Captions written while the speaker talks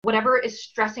whatever is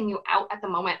stressing you out at the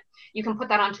moment, you can put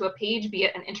that onto a page, be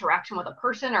it an interaction with a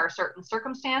person or a certain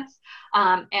circumstance,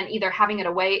 and either having it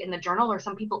away in the journal, or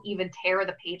some people even tear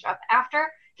the page up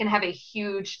after, can have a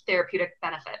huge therapeutic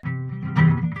benefit.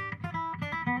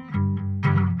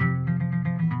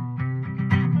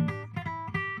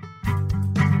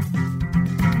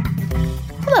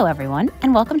 Hello, everyone,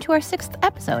 and welcome to our 6th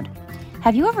episode.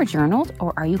 Have you ever journaled,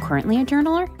 or are you currently a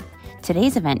journaler?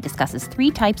 Today's event discusses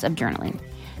 3 types of journaling: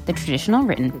 the traditional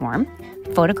written form,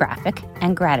 photographic,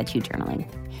 and gratitude journaling.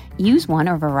 Use one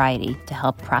or variety to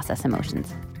help process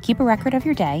emotions. Keep a record of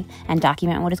your day and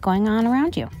document what is going on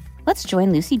around you. Let's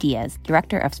join Lucy Diaz,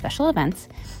 Director of Special Events,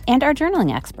 and our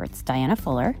journaling experts, Diana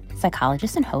Fuller,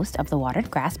 psychologist and host of the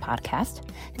Watered Grass podcast,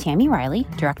 Tami Reilly,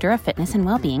 Director of Fitness and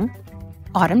Wellbeing,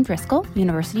 Autumn Driscoll,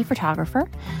 University photographer,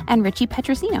 and Richie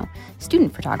Petrosino,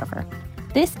 student photographer.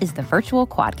 This is the Virtual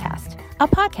Quadcast, a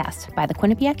podcast by the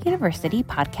Quinnipiac University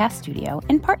Podcast Studio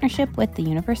in partnership with the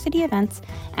University Events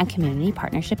and Community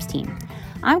Partnerships team.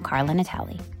 I'm Karla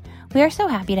Natale. We are so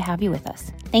happy to have you with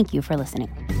us. Thank you for listening.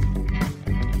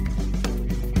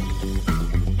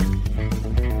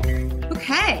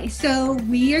 Okay, so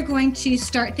we are going to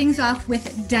start things off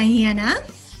with Diana.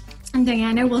 And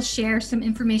Diana will share some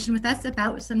information with us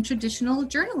about some traditional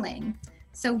journaling.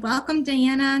 So welcome,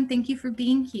 Diana, and thank you for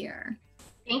being here.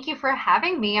 Thank you for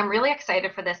having me. I'm really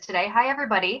excited for this today. Hi,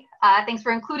 everybody. Thanks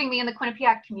for including me in the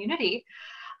Quinnipiac community.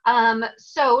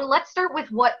 So let's start with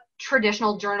what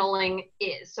traditional journaling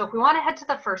is. So if we want to head to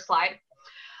the first slide,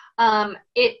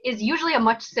 it is usually a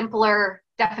much simpler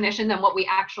definition than what we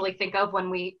actually think of when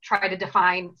we try to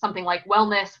define something like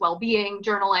wellness, well-being,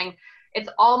 journaling. It's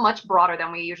all much broader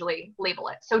than we usually label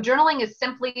it. So journaling is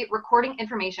simply recording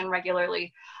information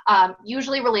regularly,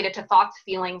 usually related to thoughts,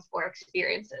 feelings, or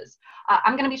experiences.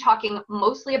 I'm going to be talking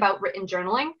mostly about written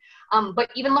journaling, but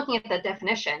even looking at the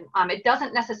definition, it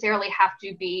doesn't necessarily have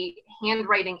to be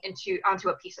handwriting onto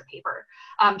a piece of paper.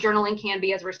 Journaling can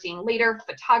be, as we're seeing later,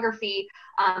 photography.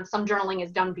 Some journaling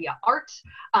is done via art,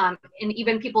 and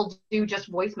even people do just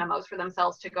voice memos for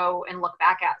themselves to go and look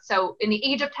back at. So in the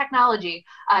age of technology,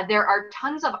 there are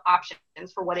tons of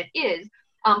options for what it is,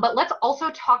 but let's also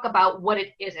talk about what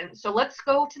it isn't. So let's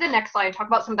go to the next slide and talk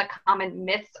about some of the common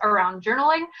myths around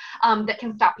journaling that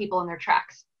can stop people in their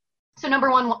tracks. So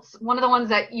number one of the ones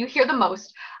that you hear the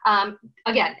most,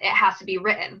 again, it has to be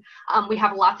written. We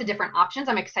have lots of different options.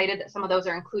 I'm excited that some of those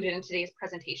are included in today's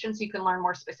presentation so you can learn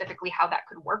more specifically how that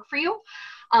could work for you.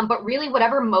 But really,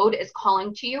 whatever mode is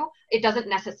calling to you, it doesn't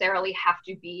necessarily have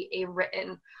to be a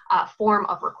written form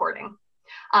of recording.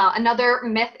 Another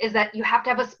myth is that you have to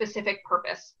have a specific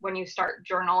purpose when you start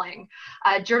journaling.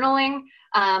 Journaling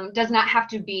does not have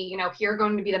to be, here are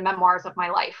going to be the memoirs of my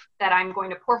life that I'm going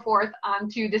to pour forth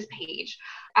onto this page.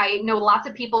 I know lots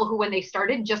of people who, when they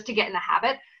started just to get in the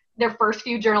habit, their first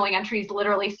few journaling entries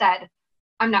literally said,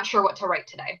 I'm not sure what to write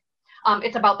today.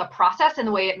 It's about the process and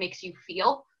the way it makes you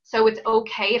feel. So it's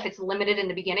okay if it's limited in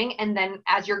the beginning, and then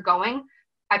as you're going,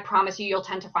 I promise you'll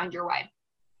tend to find your way.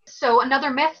 So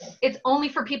another myth, it's only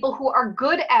for people who are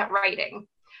good at writing.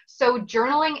 So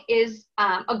journaling is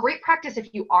a great practice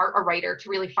if you are a writer to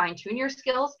really fine tune your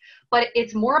skills, but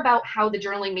it's more about how the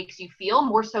journaling makes you feel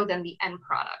more so than the end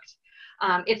product.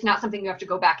 It's not something you have to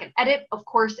go back and edit. Of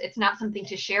course, it's not something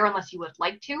to share unless you would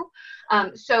like to.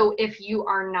 So if you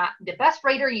are not the best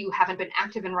writer, you haven't been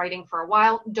active in writing for a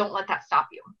while, don't let that stop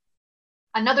you.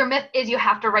 Another myth is you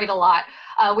have to write a lot.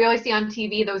 We always see on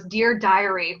TV those Dear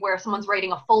Diary where someone's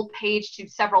writing a full page to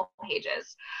several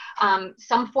pages.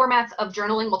 Some formats of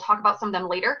journaling, we'll talk about some of them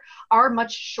later, are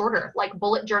much shorter, like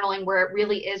bullet journaling, where it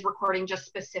really is recording just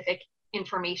specific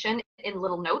information in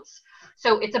little notes.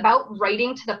 So it's about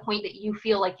writing to the point that you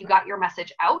feel like you got your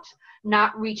message out,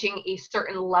 not reaching a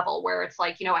certain level where it's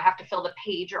like, I have to fill the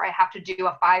page or I have to do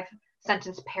a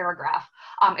 5-sentence paragraph.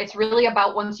 It's really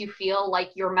about once you feel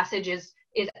like your message is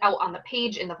out on the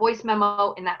page, in the voice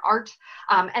memo, in that art,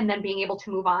 and then being able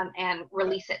to move on and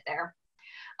release it there.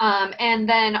 And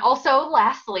then also,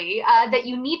 lastly, that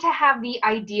you need to have the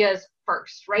ideas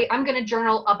first, right? I'm going to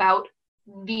journal about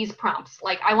these prompts.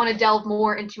 Like, I want to delve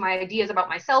more into my ideas about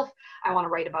myself. I want to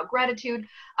write about gratitude.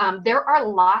 There are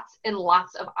lots and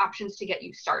lots of options to get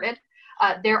you started.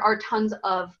 There are tons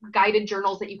of guided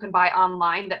journals that you can buy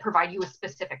online that provide you with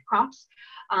specific prompts.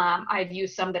 I've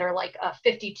used some that are like a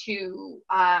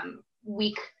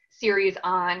 52-week series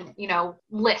on,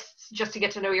 lists just to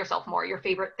get to know yourself more, your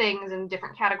favorite things in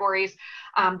different categories.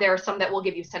 There are some that will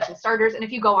give you sentence starters. And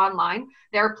if you go online,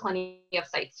 there are plenty of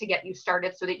sites to get you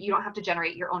started so that you don't have to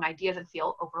generate your own ideas and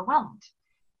feel overwhelmed.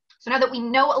 So now that we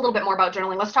know a little bit more about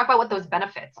journaling, let's talk about what those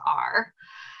benefits are.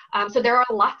 So there are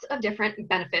lots of different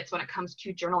benefits when it comes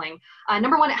to journaling.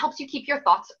 Number one, it helps you keep your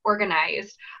thoughts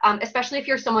organized, especially if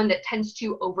you're someone that tends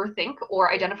to overthink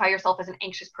or identify yourself as an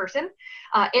anxious person.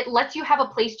 It lets you have a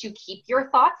place to keep your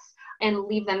thoughts and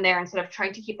leave them there instead of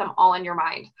trying to keep them all in your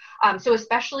mind. So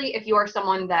especially if you are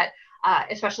someone that,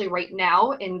 especially right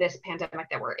now in this pandemic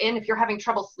that we're in, if you're having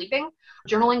trouble sleeping,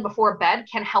 journaling before bed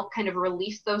can help kind of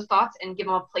release those thoughts and give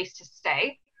them a place to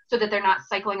stay so that they're not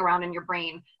cycling around in your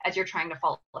brain as you're trying to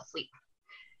fall asleep.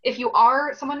 If you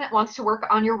are someone that wants to work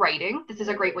on your writing, this is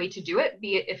a great way to do it,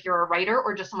 be it if you're a writer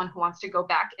or just someone who wants to go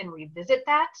back and revisit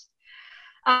that.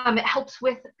 It helps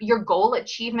with your goal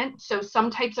achievement. So some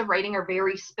types of writing are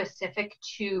very specific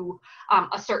to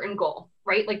a certain goal,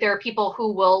 right? Like there are people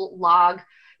who will log,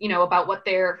 about what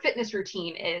their fitness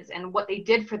routine is and what they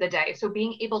did for the day. So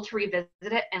being able to revisit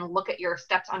it and look at your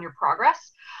steps on your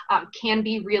progress can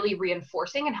be really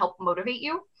reinforcing and help motivate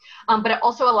you. But it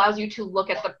also allows you to look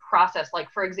at the process.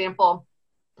 Like, for example,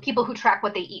 people who track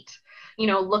what they eat,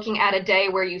 looking at a day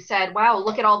where you said, wow,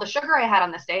 look at all the sugar I had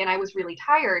on this day and I was really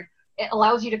tired. It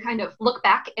allows you to kind of look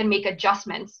back and make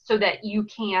adjustments so that you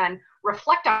can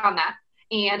reflect on that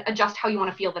and adjust how you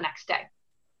want to feel the next day.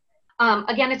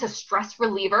 Again, it's a stress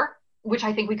reliever, which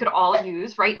I think we could all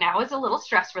use right now as a little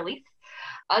stress relief.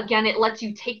 Again, it lets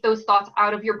you take those thoughts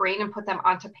out of your brain and put them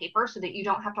onto paper so that you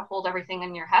don't have to hold everything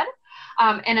in your head.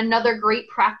 And another great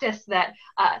practice that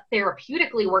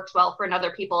therapeutically works well for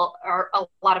a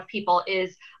lot of people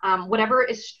is whatever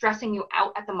is stressing you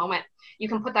out at the moment. You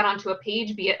can put that onto a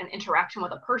page, be it an interaction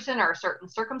with a person or a certain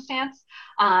circumstance,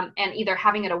 and either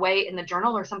having it away in the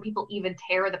journal, or some people even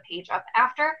tear the page up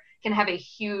after, can have a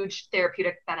huge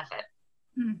therapeutic benefit.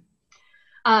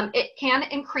 It can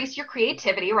increase your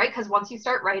creativity, right? Because once you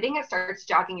start writing, it starts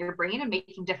jogging your brain and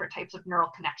making different types of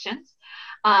neural connections.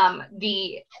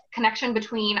 The connection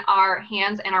between our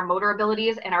hands and our motor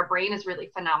abilities and our brain is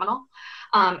really phenomenal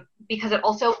because it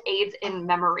also aids in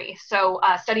memory. So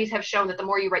studies have shown that the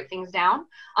more you write things down,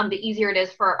 the easier it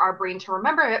is for our brain to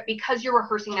remember it because you're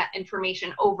rehearsing that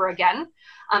information over again.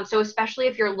 So especially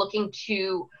if you're looking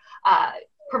to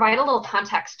provide a little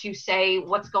context to say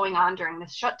what's going on during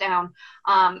this shutdown,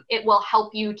 it will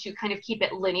help you to kind of keep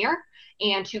it linear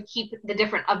and to keep the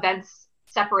different events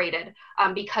separated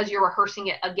because you're rehearsing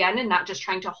it again and not just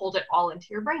trying to hold it all into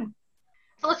your brain.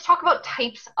 So let's talk about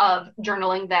types of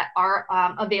journaling that are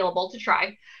available to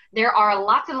try. There are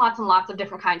lots and lots and lots of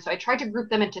different kinds. So I tried to group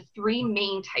them into three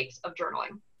main types of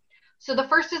journaling. So the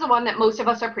first is the one that most of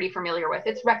us are pretty familiar with.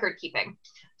 It's record keeping.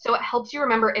 So it helps you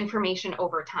remember information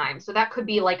over time. So that could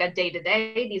be like a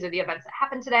day-to-day. These are the events that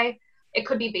happened today. It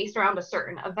could be based around a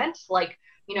certain event, like,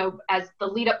 as the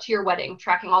lead up to your wedding,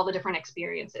 tracking all the different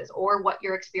experiences or what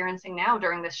you're experiencing now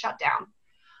during this shutdown.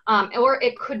 Or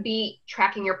it could be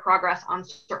tracking your progress on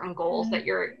certain goals that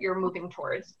you're moving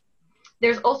towards.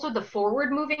 There's also the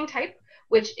forward moving type,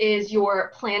 which is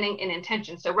your planning and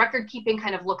intention. So record keeping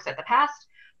kind of looks at the past.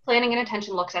 Planning and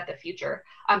intention looks at the future.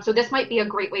 So this might be a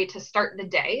great way to start the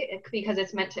day because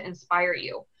it's meant to inspire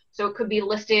you. So it could be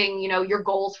listing, your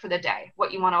goals for the day,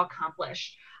 what you want to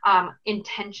accomplish,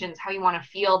 intentions, how you want to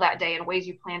feel that day and ways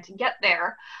you plan to get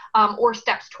there, or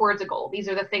steps towards a goal. These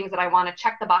are the things that I want to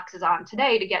check the boxes on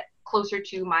today to get closer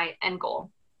to my end goal.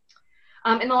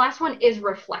 And the last one is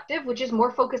reflective, which is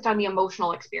more focused on the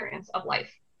emotional experience of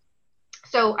life.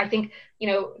 So I think,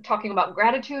 talking about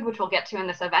gratitude, which we'll get to in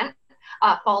this event,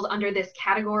 falls under this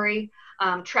category.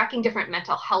 Tracking different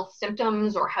mental health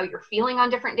symptoms or how you're feeling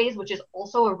on different days, which is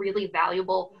also a really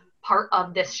valuable part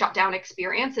of this shutdown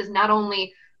experience, is not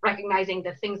only recognizing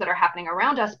the things that are happening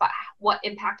around us, but what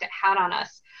impact it had on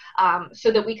us,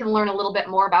 so that we can learn a little bit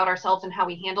more about ourselves and how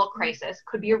we handle crisis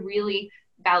could be a really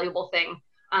valuable thing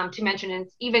to mention. And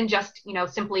even just,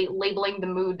 simply labeling the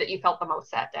mood that you felt the most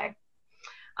that day.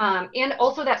 And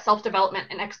also that self-development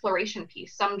and exploration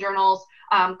piece. Some journals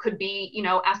could be,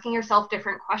 asking yourself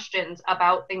different questions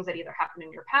about things that either happened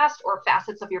in your past or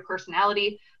facets of your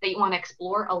personality that you want to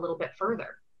explore a little bit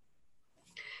further.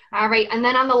 All right, and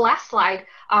then on the last slide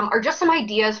are just some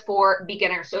ideas for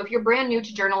beginners. So if you're brand new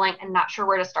to journaling and not sure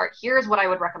where to start, here's what I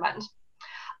would recommend.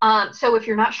 So if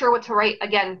you're not sure what to write,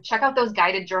 again, check out those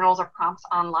guided journals or prompts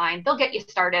online. They'll get you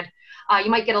started. You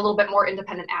might get a little bit more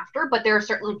independent after, but there are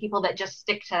certainly people that just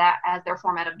stick to that as their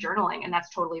format of journaling, and that's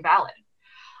totally valid.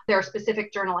 There are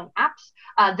specific journaling apps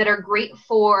that are great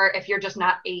for if you're just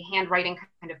not a handwriting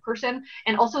kind of person.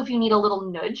 And also if you need a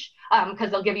little nudge, because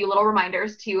they'll give you little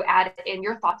reminders to add in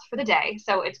your thoughts for the day.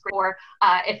 So it's great for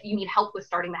if you need help with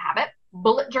starting the habit.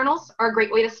 Bullet journals are a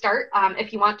great way to start.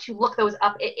 If you want to look those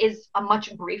up, it is a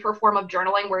much briefer form of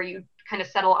journaling where you kind of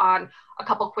settle on a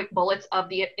couple quick bullets of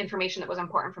the information that was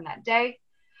important from that day.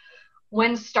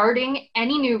 When starting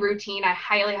any new routine, I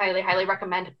highly, highly, highly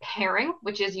recommend pairing,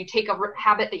 which is you take a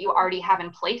habit that you already have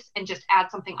in place and just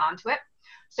add something onto it.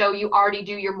 So you already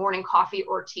do your morning coffee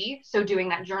or tea. So doing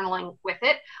that journaling with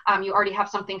it, you already have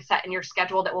something set in your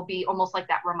schedule that will be almost like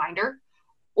that reminder.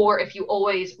 Or if you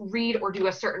always read or do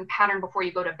a certain pattern before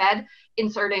you go to bed,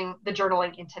 inserting the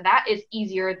journaling into that is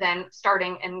easier than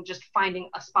starting and just finding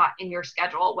a spot in your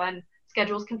schedule when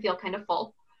schedules can feel kind of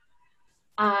full.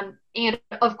 And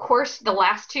of course, the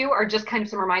last two are just kind of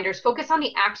some reminders. Focus on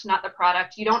the act, not the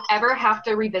product. You don't ever have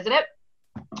to revisit it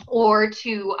or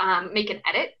to make an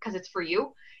edit because it's for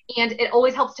you. And it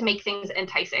always helps to make things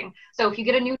enticing. So if you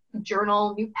get a new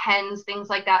journal, new pens, things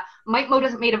like that, might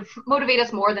motivate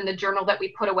us more than the journal that we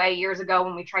put away years ago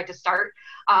when we tried to start.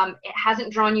 It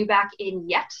hasn't drawn you back in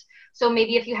yet. So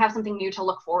maybe if you have something new to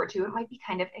look forward to, it might be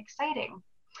kind of exciting.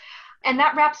 And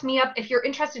that wraps me up. If you're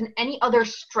interested in any other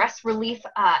stress relief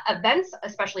events,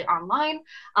 especially online,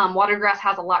 Watergrass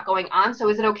has a lot going on. So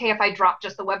is it okay if I drop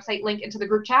just the website link into the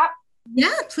group chat?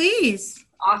 Yeah, please.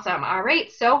 Awesome. All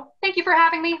right. So thank you for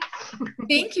having me.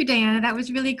 Thank you, Diana. That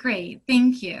was really great.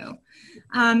 Thank you.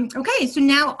 Okay, so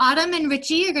now Autumn and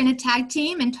Richie are going to tag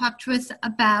team and talk to us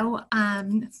about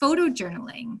photo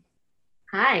journaling.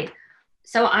 Hi.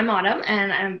 So I'm Autumn,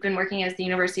 and I've been working as the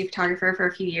university photographer for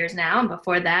a few years now. And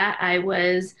before that, I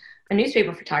was a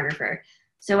newspaper photographer.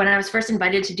 So when I was first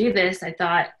invited to do this, I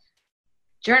thought,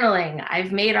 journaling,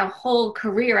 I've made a whole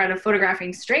career out of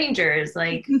photographing strangers.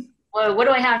 Like, what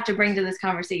do I have to bring to this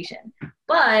conversation?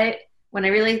 But when I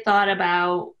really thought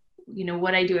about,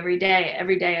 what I do every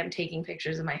day I'm taking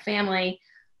pictures of my family,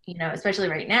 especially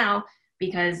right now,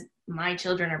 because my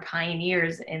children are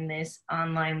pioneers in this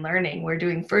online learning. We're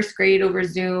doing first grade over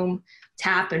Zoom,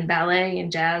 tap and ballet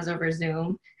and jazz over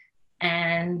Zoom.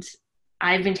 And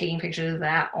I've been taking pictures of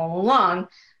that all along.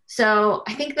 So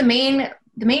I think the main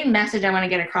message I want to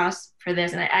get across for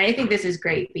this, and I think this is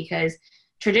great because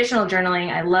traditional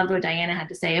journaling, I loved what Diana had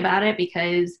to say about it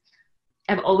because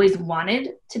I've always wanted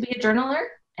to be a journaler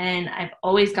and I've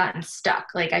always gotten stuck.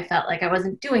 Like I felt like I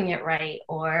wasn't doing it right,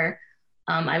 or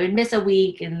I would miss a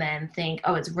week and then think,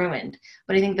 oh, it's ruined.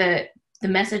 But I think the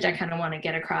message I kind of want to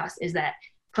get across is that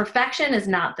perfection is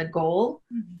not the goal.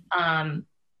 Mm-hmm.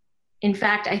 In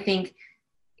fact, I think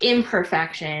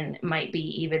imperfection might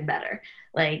be even better.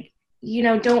 Like,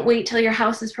 don't wait till your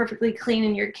house is perfectly clean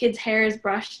and your kid's hair is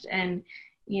brushed and,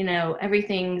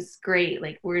 everything's great.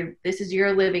 Like this is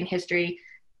your living history.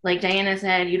 Like Diana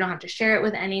said, you don't have to share it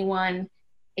with anyone.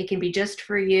 It can be just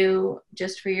for you,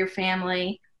 just for your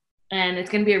family. And it's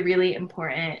going to be a really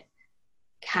important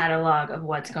catalog of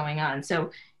what's going on.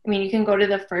 So, you can go to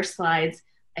the first slides.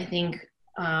 I think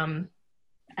I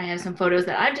have some photos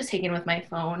that I've just taken with my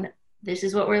phone. This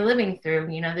is what we're living through.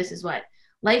 This is what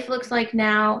life looks like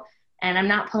now. And I'm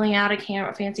not pulling out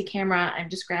a fancy camera. I'm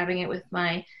just grabbing it with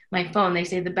my phone. They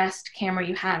say the best camera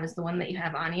you have is the one that you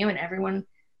have on you, and everyone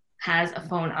has a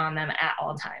phone on them at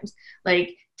all times.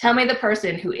 Like, tell me the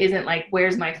person who isn't like,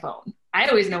 where's my phone? I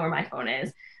always know where my phone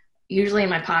is, usually in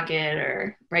my pocket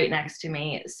or right next to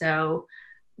me. So,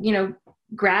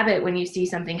 grab it when you see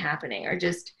something happening, or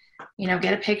just,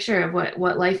 get a picture of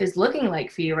what life is looking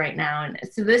like for you right now. And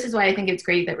so this is why I think it's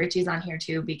great that Richie's on here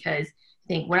too, because I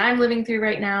think what I'm living through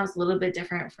right now is a little bit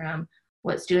different from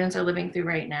what students are living through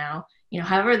right now.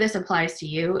 However this applies to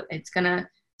you, it's gonna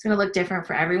look different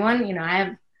for everyone. I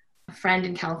have a friend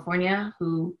in California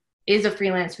who is a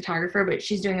freelance photographer, but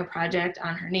she's doing a project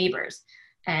on her neighbors,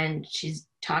 and she's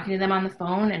talking to them on the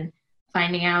phone and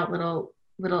finding out little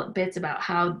bits about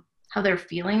how they're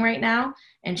feeling right now.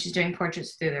 And she's doing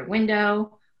portraits through their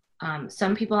window.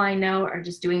 Some people I know are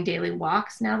just doing daily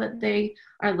walks now that they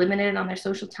are limited on their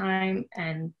social time,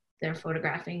 and they're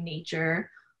photographing nature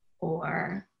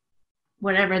or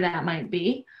whatever that might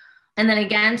be. And then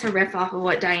again, to riff off of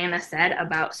what Diana said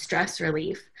about stress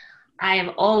relief, I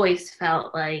have always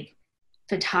felt like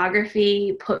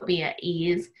photography put me at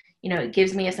ease. It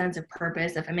gives me a sense of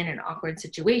purpose if I'm in an awkward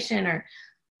situation, or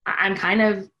I'm kind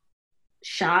of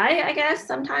shy, I guess,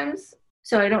 sometimes.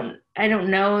 So I don't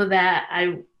know that I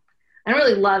don't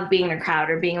really love being in a crowd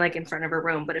or being like in front of a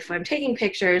room, but if I'm taking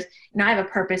pictures, I have a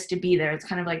purpose to be there. It's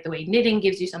kind of like the way knitting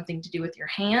gives you something to do with your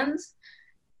hands,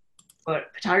 but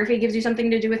photography gives you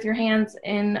something to do with your hands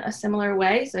in a similar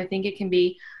way. So I think it can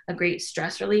be a great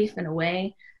stress relief in a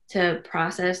way to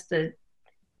process the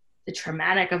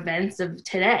traumatic events of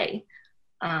today.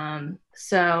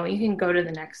 So you can go to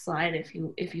the next slide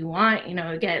if you want.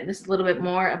 Again, this is a little bit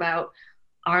more about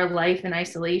our life in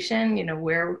isolation,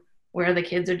 where the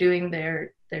kids are doing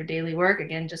their daily work,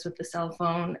 again, just with the cell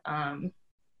phone. I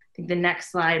think the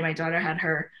next slide, my daughter had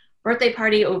her birthday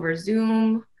party over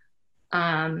Zoom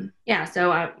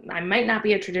So I might not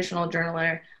be a traditional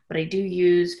journaler, but I do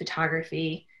use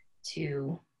photography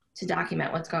to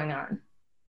document what's going on.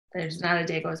 There's not a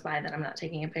day goes by that I'm not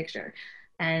taking a picture,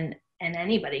 and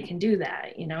anybody can do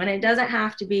that, you know, and it doesn't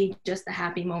have to be just the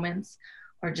happy moments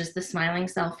or just the smiling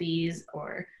selfies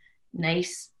or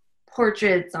nice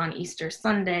portraits on Easter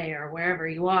Sunday or wherever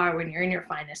you are when you're in your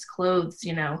finest clothes.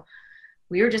 You know,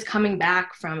 we were just coming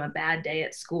back from a bad day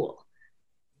at school.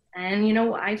 And, you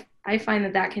know, I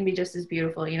find that can be just as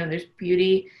beautiful. You know, there's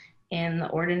beauty in the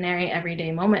ordinary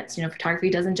everyday moments. You know, photography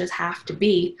doesn't just have to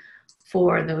be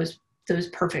for those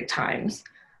perfect times.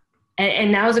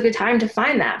 And now is a good time to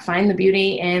find the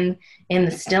beauty in the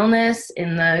stillness,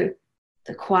 in the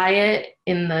quiet,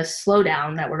 in the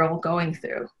slowdown that we're all going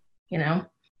through. You know,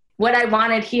 what I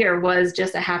wanted here was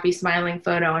just a happy smiling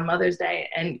photo on Mother's Day.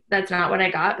 And that's not what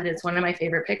I got, but it's one of my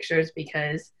favorite pictures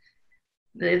because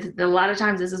a lot of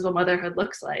times this is what motherhood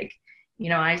looks like. You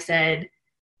know, I said,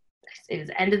 it was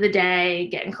the end of the day,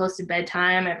 getting close to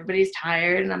bedtime, everybody's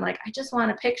tired, and I'm like, I just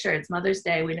want a picture. It's Mother's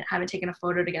Day. We haven't taken a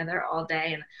photo together all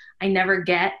day, and I never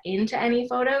get into any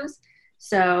photos.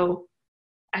 So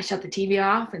I shut the TV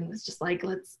off and was just like,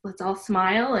 let's all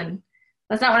smile. And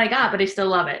that's not what I got, but I still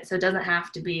love it. So it doesn't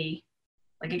have to be,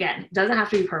 like, again, it doesn't have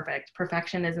to be perfect.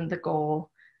 Perfection isn't the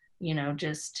goal. You know,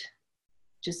 just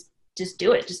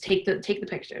do it. Just take the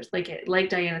pictures. Like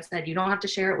Diana said, you don't have to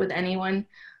share it with anyone.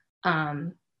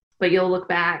 But you'll look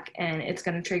back and it's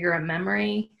going to trigger a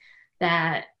memory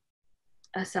that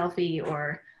a selfie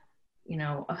or, you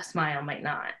know, a smile might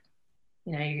not.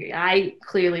 You know, I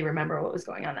clearly remember what was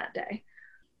going on that day.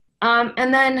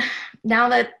 And then now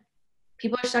that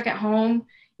people are stuck at home,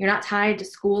 you're not tied to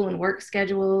school and work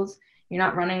schedules. You're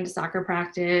not running to soccer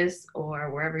practice or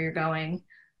wherever you're going.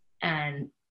 And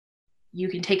you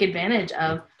can take advantage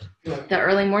of the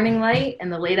early morning light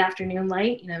and the late afternoon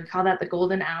light. You know, we call that the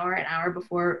golden hour, an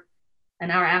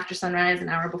hour after sunrise, an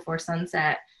hour before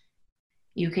sunset.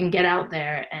 You can get out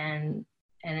there and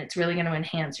it's really going to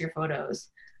enhance your photos.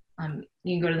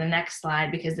 You can go to the next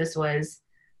slide because this was,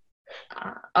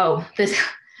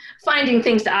 finding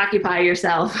things to occupy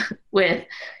yourself with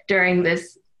during the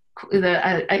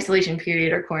isolation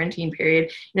period or quarantine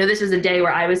period. You know, this was a day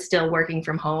where I was still working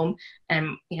from home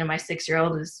and, you know, my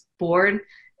 6-year-old is bored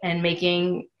and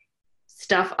making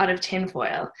stuff out of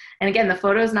tinfoil. And again, the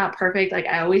photo is not perfect. Like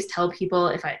I always tell people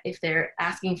if they're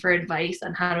asking for advice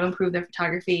on how to improve their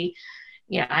photography,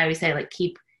 you know, I always say, like,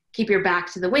 keep your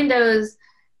back to the windows,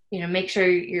 you know, make sure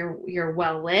you're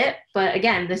well lit. But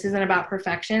again, this isn't about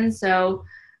perfection. So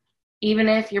even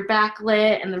if you're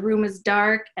backlit and the room is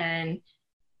dark and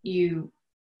your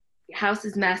house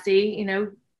is messy, you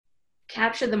know,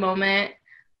 capture the moment.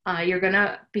 You're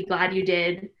gonna be glad you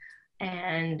did.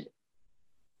 And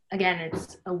again,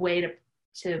 it's a way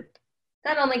to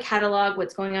not only catalog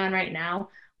what's going on right now,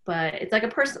 but it's like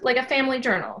a family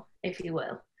journal, if you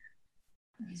will.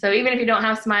 So even if you don't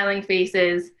have smiling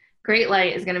faces, great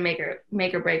light is going to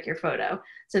make or break your photo.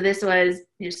 So this was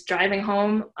just driving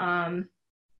home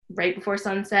right before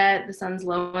sunset. The sun's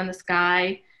low in the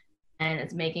sky, and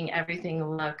it's making everything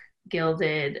look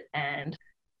gilded, and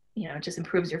you know, it just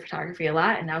improves your photography a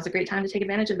lot. And that was a great time to take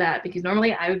advantage of that, because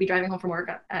normally I would be driving home from work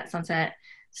at sunset.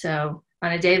 So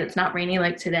on a day that's not rainy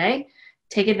like today,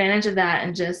 take advantage of that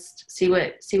and just see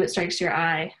what strikes your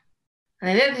eye.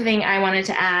 And the other thing I wanted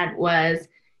to add was,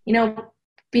 you know,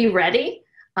 be ready.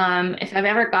 If I've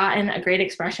ever gotten a great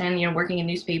expression, you know, working in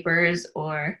newspapers,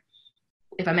 or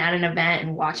if I'm at an event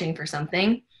and watching for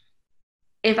something,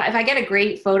 if I get a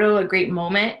great photo, a great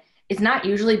moment, it's not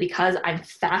usually because I'm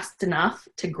fast enough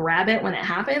to grab it when it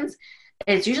happens.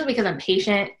 It's usually because I'm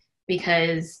patient,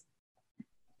 because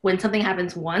when something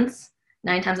happens once,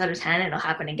 9 times out of 10, it'll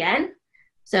happen again.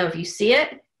 So if you see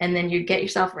it and then you get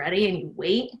yourself ready and you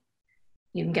wait,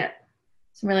 you can get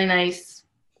some really nice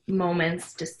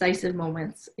moments, decisive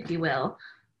moments, if you will.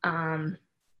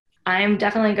 I'm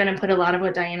definitely going to put a lot of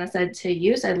what Diana said to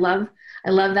use. I love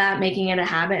that, making it a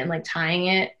habit and like tying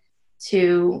it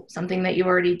to something that you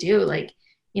already do. Like,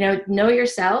 you know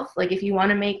yourself. Like if you want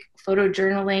to make photo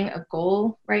journaling a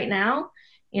goal right now,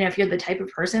 you know, if you're the type of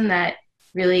person that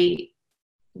really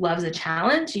loves a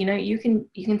challenge, you know, you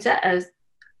can set a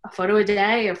photo a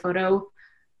day, a photo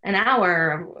an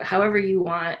hour, however you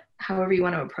want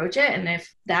to approach it. And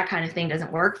if that kind of thing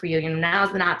doesn't work for you, you know,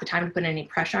 now's not the time to put any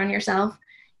pressure on yourself.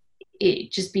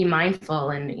 Just be mindful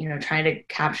and, you know, try to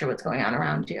capture what's going on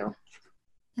around you.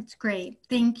 That's great.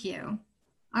 Thank you.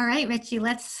 All right, Richie,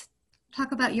 let's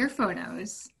talk about your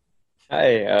photos.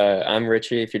 Hi, I'm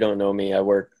Richie. If you don't know me, I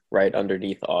work right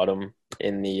underneath Autumn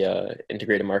in the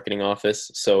integrated marketing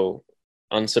office. So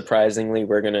unsurprisingly,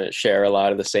 we're going to share a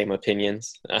lot of the same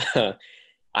opinions.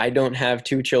 I don't have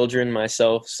two children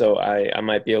myself, so I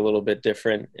might be a little bit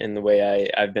different in the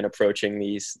way I've been approaching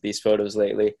these photos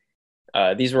lately.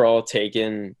 These were all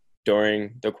taken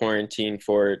during the quarantine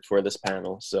for this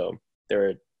panel, so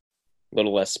they're a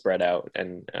little less spread out,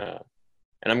 and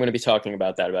I'm going to be talking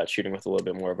about that, about shooting with a little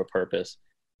bit more of a purpose.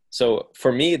 So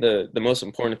for me, the most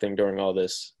important thing during all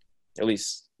this, at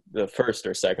least the first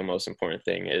or second most important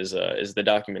thing, is the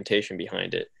documentation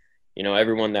behind it. You know,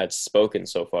 everyone that's spoken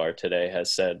so far today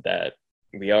has said that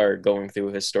we are going through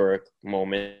a historic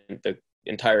moment. The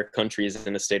entire country is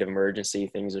in a state of emergency.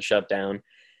 Things are shut down.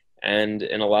 And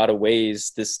in a lot of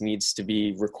ways, this needs to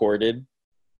be recorded.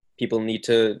 People need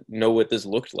to know what this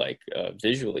looked like,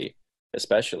 visually,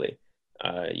 especially.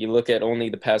 You look at only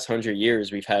the past 100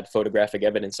 years, we've had photographic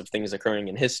evidence of things occurring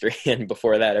in history. And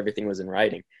before that, everything was in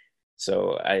writing.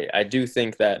 So I do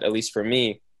think that, at least for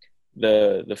me,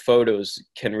 the photos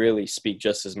can really speak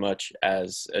just as much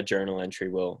as a journal entry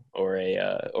will, or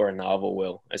a novel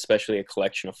will, especially a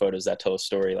collection of photos that tell a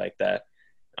story like that.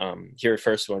 Here at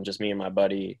First One, just me and my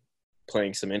buddy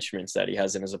playing some instruments that he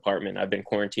has in his apartment. I've been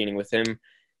quarantining with him,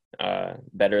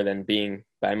 better than being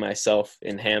by myself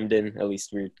in Hamden. At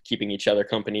least we're keeping each other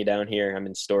company down here. I'm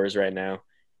in stores right now.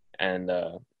 And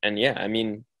yeah, I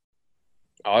mean,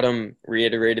 Autumn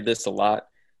reiterated this a lot,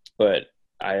 but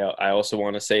I also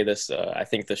want to say this. I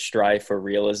think the strive for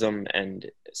realism and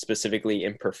specifically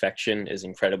imperfection is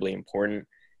incredibly important.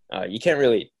 You can't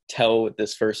really tell with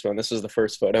this first one. This was the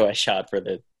first photo I shot for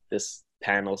this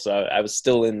panel, so I was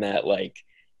still in that like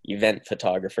event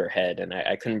photographer head, and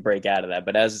I couldn't break out of that.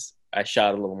 But as I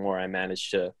shot a little more, I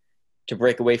managed to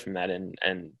break away from that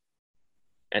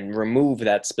and remove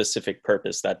that specific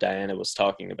purpose that Diana was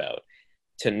talking about,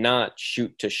 to not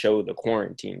shoot to show the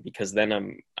quarantine, because then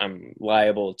I'm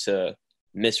liable to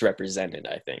misrepresent it,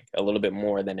 I think, a little bit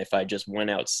more than if I just went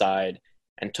outside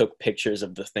and took pictures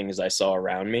of the things I saw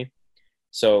around me.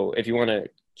 So if you want to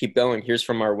keep going, here's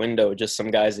from our window, just some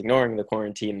guys ignoring the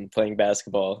quarantine, playing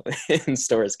basketball in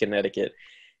Storrs, Connecticut.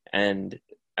 And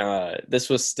this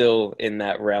was still in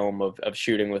that realm of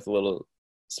shooting with a little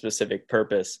specific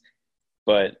purpose.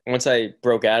 But once I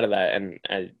broke out of that, and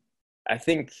I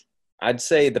think I'd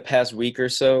say the past week or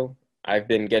so, I've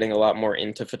been getting a lot more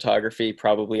into photography,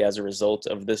 probably as a result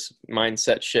of this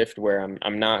mindset shift where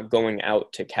I'm not going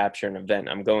out to capture an event.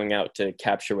 I'm going out to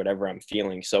capture whatever I'm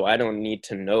feeling. So I don't need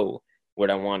to know what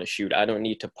I want to shoot. I don't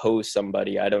need to pose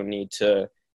somebody. I don't need to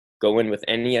go in with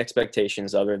any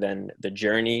expectations other than the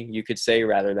journey, you could say,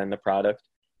 rather than the product.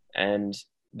 And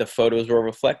the photos will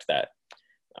reflect that,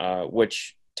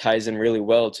 which ties in really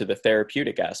well to the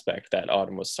therapeutic aspect that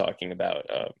Autumn was talking about.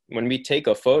 When we take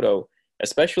a photo,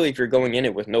 especially if you're going in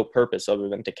it with no purpose other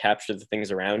than to capture the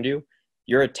things around you,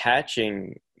 you're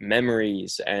attaching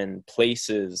memories and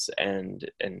places and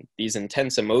these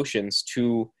intense emotions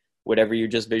to whatever you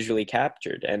just visually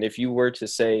captured. And if you were to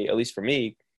say, at least for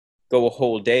me, go a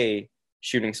whole day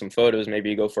shooting some photos, maybe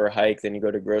you go for a hike, then you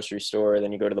go to a grocery store,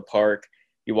 then you go to the park,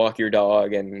 you walk your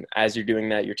dog, and as you're doing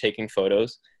that, you're taking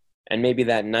photos. And maybe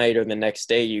that night or the next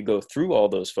day you go through all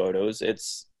those photos,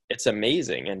 it's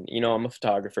amazing. And, you know, I'm a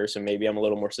photographer, so maybe I'm a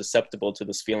little more susceptible to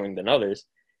this feeling than others,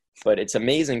 but it's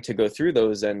amazing to go through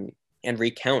those and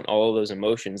recount all of those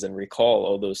emotions and recall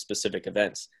all those specific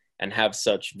events and have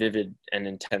such vivid and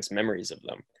intense memories of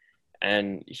them.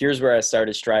 And here's where I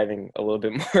started striving a little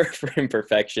bit more for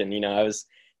imperfection. You know, I was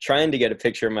trying to get a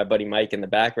picture of my buddy Mike in the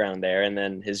background there, and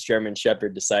then his German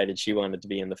Shepherd decided she wanted to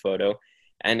be in the photo.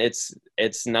 And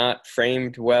it's not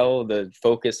framed well. The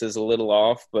focus is a little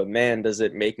off, but man, does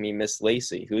it make me miss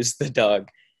Lacey, who's the dog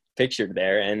pictured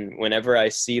there. And whenever I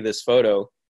see this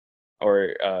photo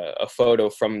or a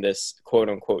photo from this quote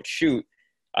unquote shoot,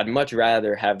 I'd much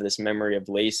rather have this memory of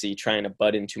Lacey trying to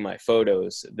butt into my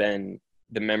photos than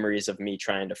the memories of me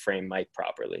trying to frame Mike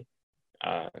properly.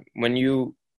 When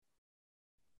you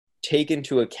take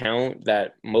into account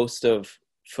that most of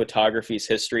photography's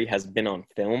history has been on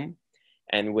film,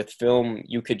 and with film,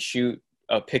 you could shoot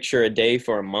a picture a day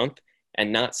for a month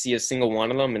and not see a single one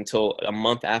of them until a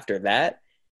month after that.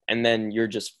 And then you're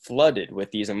just flooded with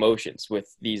these emotions,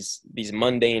 with these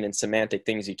mundane and semantic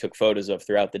things you took photos of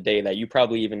throughout the day that you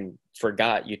probably even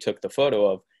forgot you took the photo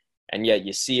of. And yet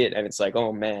you see it and it's like,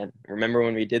 oh man, remember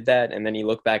when we did that? And then you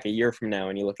look back a year from now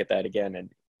and you look at that again.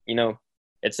 And, you know,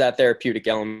 it's that therapeutic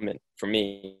element for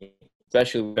me,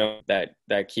 especially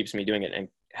that keeps me doing it and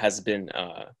has been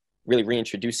really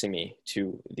reintroducing me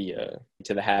to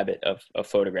the habit of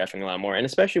photographing a lot more. And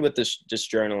especially with this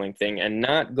just journaling thing, and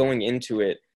not going into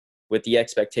it with the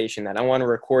expectation that I want to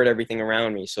record everything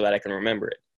around me so that I can remember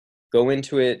it. Go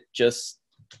into it just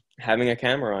having a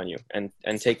camera on you and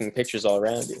taking pictures all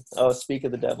around you. Oh, speak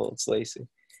of the devil, it's Lacey.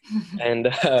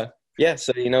 And yeah,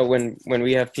 so, you know, when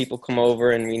we have people come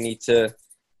over and we need to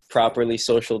properly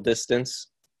social distance,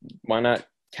 why not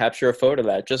capture a photo of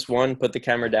that? Just one, put the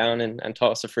camera down and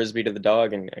toss a Frisbee to the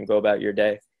dog and go about your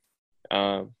day.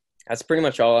 That's pretty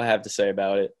much all I have to say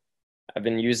about it. I've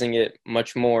been using it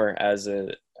much more as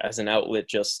an outlet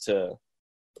just to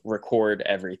record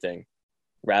everything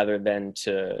rather than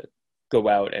to go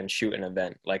out and shoot an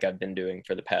event like I've been doing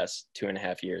for the past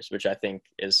 2.5 years, which I think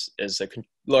is a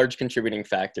large contributing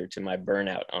factor to my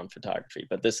burnout on photography.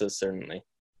 But this has certainly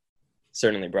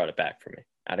brought it back for me.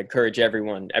 I'd encourage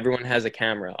everyone has a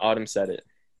camera. Autumn said it.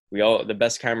 The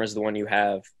best camera is the one you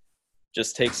have.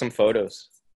 Just take some photos.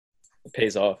 It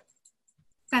pays off.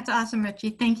 That's awesome, Richie.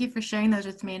 Thank you for sharing those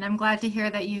with me. And I'm glad to hear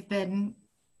that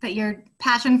that your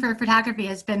passion for photography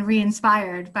has been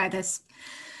re-inspired by this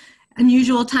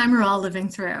unusual time we're all living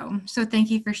through. So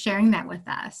thank you for sharing that with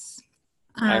us.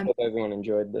 I hope everyone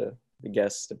enjoyed the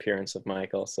guest appearance of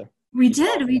Mike also. We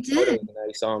did.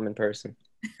 I saw him in person.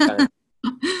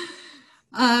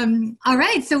 All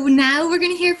right, so now we're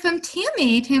going to hear from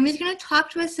Tami. Tami's going to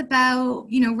talk to us about,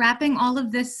 wrapping all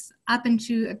of this up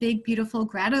into a big, beautiful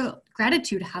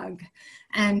gratitude hug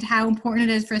and how important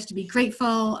it is for us to be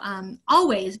grateful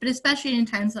always, but especially in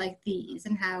times like these,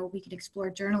 and how we can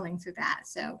explore journaling through that.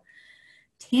 So,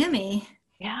 Tami.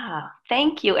 Yeah,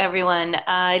 thank you, everyone.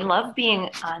 I love being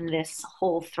on this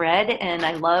whole thread, and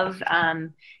I love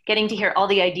getting to hear all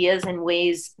the ideas and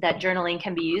ways that journaling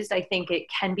can be used. I think it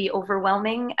can be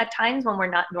overwhelming at times when we're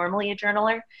not normally a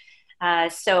journaler.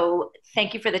 So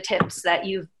thank you for the tips that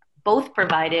you've both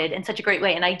provided in such a great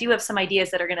way. And I do have some ideas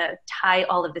that are going to tie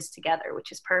all of this together,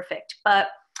 which is perfect. But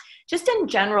just in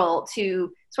general,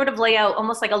 to sort of lay out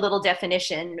almost like a little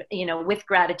definition, with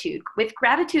gratitude. With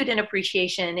gratitude and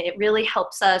appreciation, it really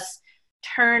helps us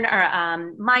turn our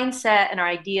mindset and our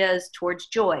ideas towards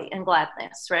joy and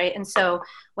gladness, right? And so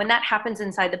when that happens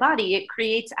inside the body, it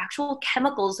creates actual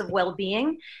chemicals of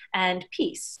well-being and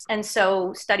peace. And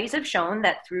so studies have shown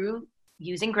that through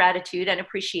using gratitude and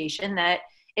appreciation, that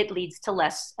it leads to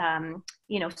less,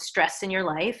 stress in your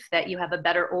life, that you have a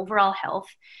better overall health,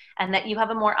 and that you have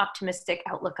a more optimistic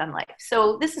outlook on life.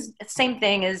 So this is the same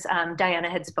thing as Diana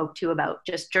had spoke to about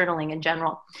just journaling in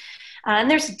general.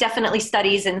 And there's definitely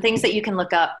studies and things that you can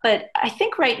look up. But I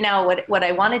think right now what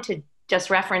I wanted to just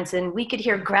reference, and we could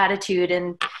hear gratitude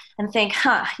and think,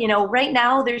 right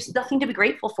now there's nothing to be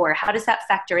grateful for. How does that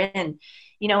factor in?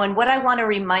 And what I want to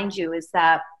remind you is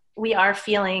that we are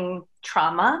feeling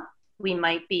trauma. We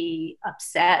might be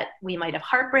upset. We might have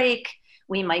heartbreak.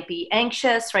 We might be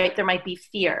anxious, right? There might be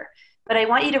fear. But I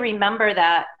want you to remember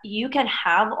that you can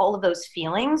have all of those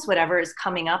feelings, whatever is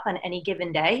coming up on any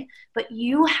given day, but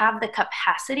you have the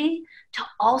capacity to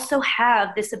also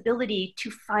have this ability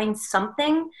to find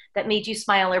something that made you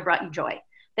smile or brought you joy.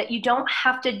 That you don't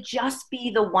have to just be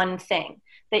the one thing,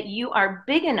 that you are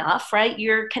big enough, right?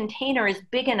 Your container is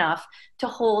big enough to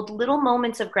hold little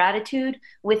moments of gratitude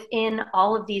within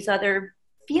all of these other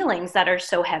feelings that are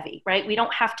so heavy, right? We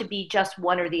don't have to be just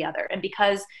one or the other. And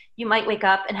because you might wake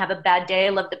up and have a bad day, I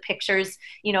love the pictures,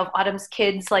 of Autumn's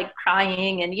kids like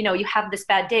crying and, you have this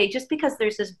bad day. Just because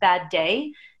there's this bad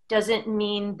day doesn't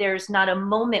mean there's not a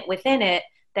moment within it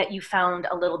that you found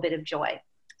a little bit of joy.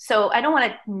 So I don't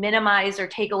want to minimize or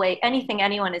take away anything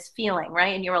anyone is feeling,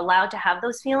 right? And you're allowed to have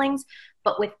those feelings.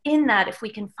 But within that, if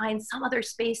we can find some other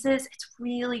spaces, it's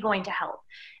really going to help.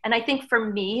 And I think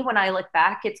for me, when I look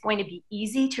back, it's going to be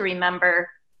easy to remember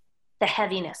the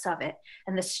heaviness of it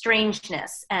and the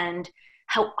strangeness and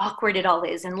how awkward it all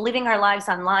is and living our lives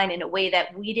online in a way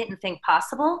that we didn't think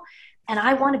possible. And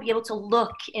I want to be able to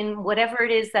look in whatever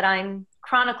it is that I'm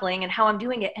chronicling and how I'm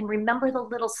doing it and remember the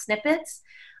little snippets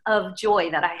of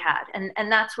joy that I had.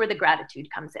 And that's where the gratitude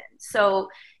comes in. So,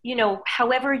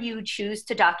 however you choose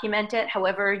to document it,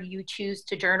 however you choose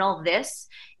to journal this,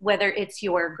 whether it's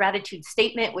your gratitude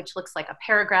statement, which looks like a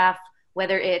paragraph,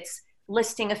 whether it's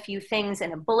listing a few things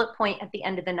in a bullet point at the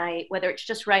end of the night, whether it's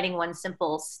just writing one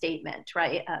simple statement,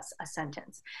 right, a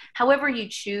sentence. However you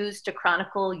choose to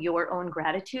chronicle your own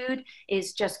gratitude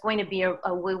is just going to be a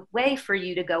way for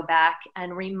you to go back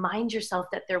and remind yourself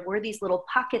that there were these little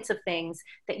pockets of things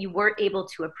that you were able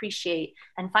to appreciate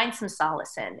and find some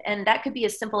solace in. And that could be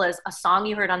as simple as a song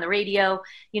you heard on the radio.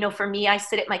 For me, I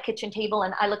sit at my kitchen table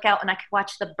and I look out and I can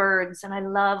watch the birds. And I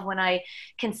love when I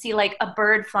can see like a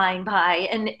bird flying by,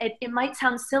 and it might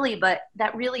sound silly, but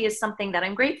that really is something that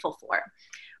I'm grateful for.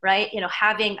 right?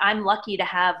 I'm lucky to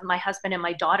have my husband and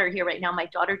my daughter here right now. My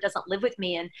daughter doesn't live with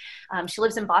me, and she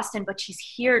lives in Boston, but she's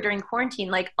here during quarantine.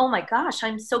 Like, oh my gosh,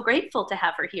 I'm so grateful to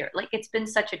have her here. Like, it's been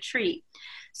such a treat.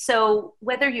 So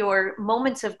whether your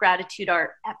moments of gratitude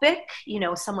are epic,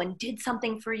 someone did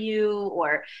something for you,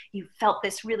 or you felt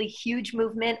this really huge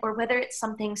movement, or whether it's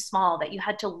something small that you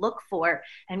had to look for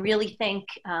and really think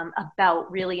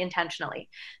about really intentionally.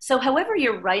 So however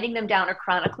you're writing them down or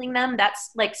chronicling them,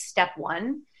 that's like step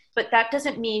one. But that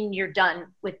doesn't mean you're done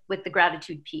with the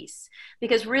gratitude piece,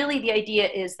 because really the idea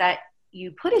is that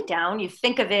you put it down, you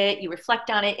think of it, you reflect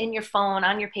on it in your phone,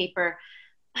 on your paper,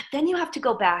 but then you have to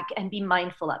go back and be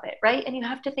mindful of it, right? And you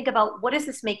have to think about, what does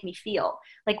this make me feel?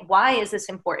 Like, why is this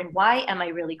important? Why am I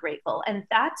really grateful? And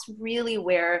that's really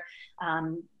where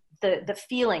the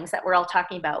feelings that we're all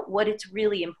talking about, what it's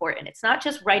really important. It's not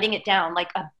just writing it down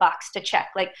like a box to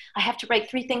check. Like, I have to write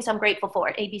 3 things I'm grateful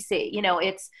for, ABC.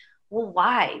 It's, well,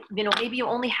 why? Maybe you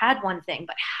only had one thing,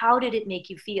 but how did it make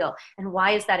you feel? And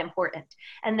why is that important?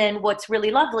 And then what's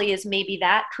really lovely is maybe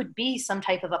that could be some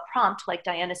type of a prompt, like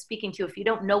Diana's speaking to. If you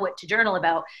don't know what to journal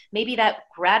about, maybe that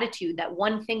gratitude, that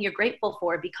one thing you're grateful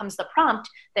for, becomes the prompt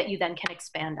that you then can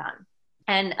expand on.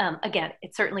 And again,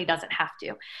 it certainly doesn't have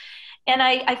to. And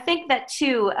I think that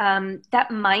too,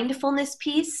 that mindfulness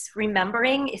piece,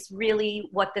 remembering, is really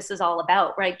what this is all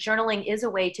about, right? Journaling is a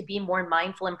way to be more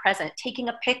mindful and present. Taking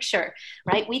a picture,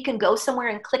 right? We can go somewhere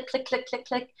and click, click, click, click,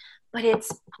 click, but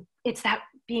it's that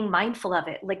being mindful of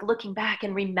it, like looking back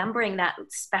and remembering that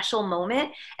special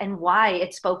moment and why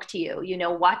it spoke to you,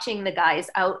 watching the guys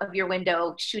out of your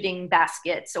window shooting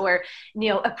baskets, or,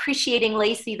 appreciating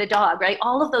Lacey, the dog, right?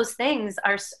 All of those things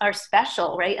are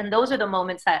special, right? And those are the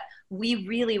moments that we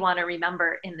really want to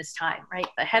remember in this time, right?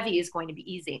 The heavy is going to be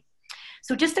easy.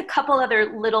 So just a couple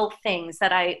other little things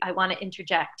that I want to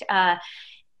interject.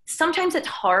 Sometimes it's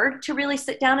hard to really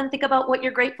sit down and think about what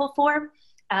you're grateful for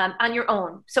on your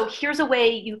own. So here's a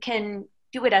way you can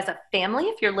do it as a family.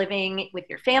 If you're living with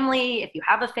your family, if you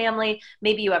have a family,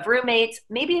 maybe you have roommates,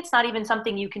 maybe it's not even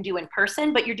something you can do in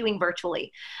person, but you're doing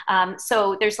virtually.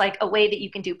 So there's like a way that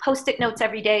you can do Post-it notes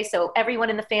every day. So everyone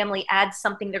in the family adds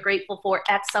something they're grateful for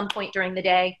at some point during the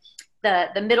day.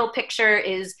 The middle picture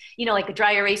is, like a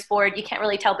dry erase board. You can't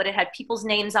really tell, but it had people's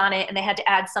names on it and they had to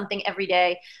add something every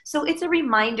day. So it's a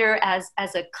reminder as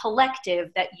a collective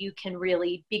that you can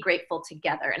really be grateful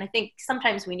together. And I think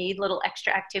sometimes we need little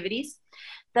extra activities.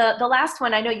 The last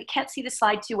one, I know you can't see the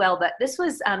slide too well, but this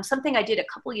was something I did a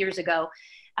couple years ago.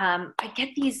 I get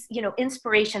these,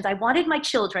 inspirations. I wanted my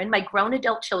children, my grown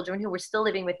adult children who were still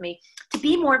living with me, to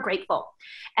be more grateful.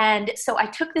 And so I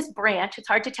took this branch, it's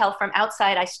hard to tell from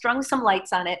outside, I strung some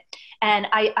lights on it. And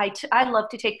I love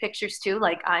to take pictures too.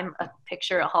 Like, I'm a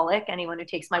picture-aholic. Anyone who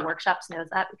takes my workshops knows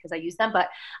that because I use them. But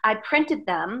I printed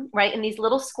them, right, in these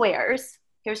little squares.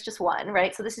 Here's just one,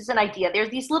 right? So this is an idea.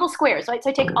 There's these little squares, right? So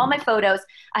I take all my photos,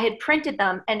 I had printed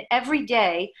them, and every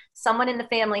day someone in the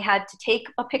family had to take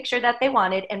a picture that they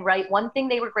wanted and write one thing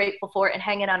they were grateful for and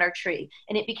hang it on our tree.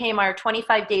 And it became our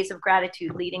 25 days of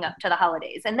gratitude leading up to the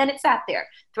holidays. And then it sat there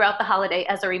throughout the holiday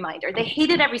as a reminder. They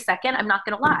hated every second, I'm not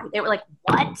gonna lie. They were like,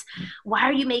 what? Why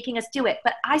are you making us do it?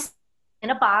 But I in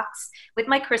a box with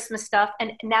my Christmas stuff.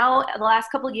 And now the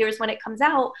last couple of years when it comes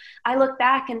out, I look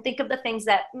back and think of the things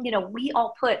that, we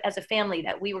all put as a family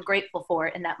that we were grateful for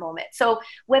in that moment. So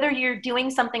whether you're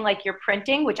doing something like you're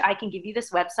printing, which I can give you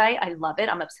this website, I love it.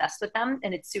 I'm obsessed with them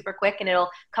and it's super quick and it'll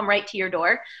come right to your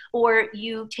door, or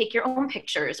you take your own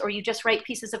pictures, or you just write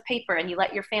pieces of paper and you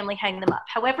let your family hang them up.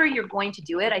 However you're going to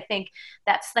do it, I think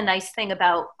that's the nice thing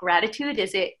about gratitude,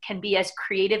 is it can be as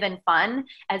creative and fun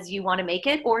as you want to make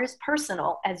it, or as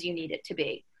personal as you need it to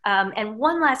be. And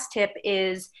one last tip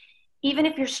is, even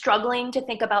if you're struggling to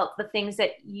think about the things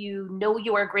that you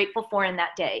are grateful for in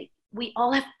that day, we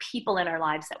all have people in our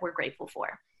lives that we're grateful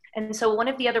for. And so one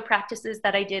of the other practices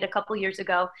that I did a couple years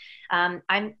ago,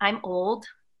 I'm old.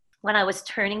 When I was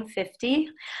turning 50,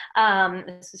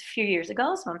 this was a few years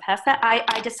ago, so I'm past that,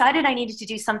 I decided I needed to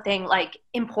do something like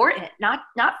important, not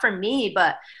for me,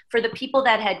 but for the people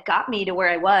that had got me to where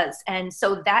I was. And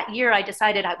so that year I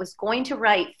decided I was going to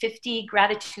write 50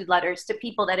 gratitude letters to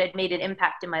people that had made an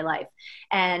impact in my life.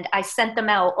 And I sent them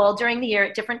out all during the year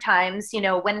at different times,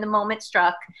 when the moment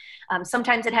struck.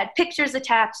 Sometimes it had pictures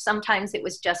attached, sometimes it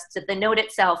was just the note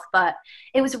itself, but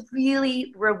it was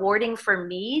really rewarding for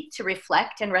me to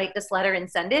reflect and write this letter and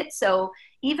send it. So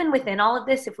even within all of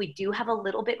this, if we do have a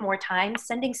little bit more time,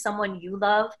 sending someone you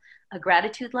love a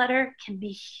gratitude letter can be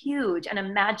huge. And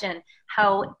imagine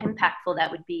how impactful that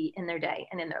would be in their day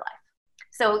and in their life.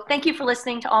 So thank you for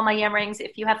listening to all my yammerings.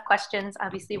 If you have questions,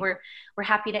 obviously we're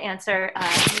happy to answer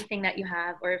anything that you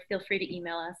have, or feel free to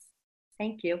email us.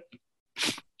 Thank you.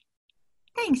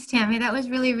 Thanks, Tami. That was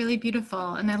really, really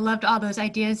beautiful. And I loved all those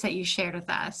ideas that you shared with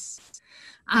us.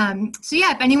 So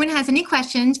yeah, if anyone has any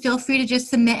questions, feel free to just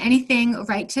submit anything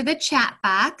right to the chat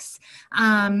box.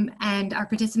 And our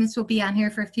participants will be on here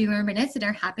for a few more minutes and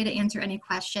are happy to answer any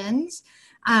questions.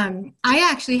 I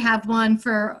actually have one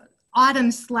for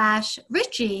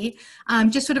Autumn/Richie,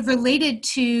 just sort of related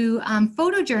to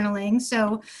photojournaling.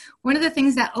 So one of the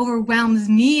things that overwhelms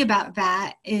me about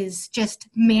that is just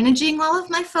managing all of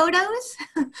my photos.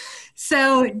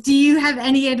 So do you have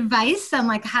any advice on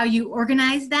like how you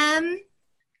organize them?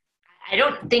 I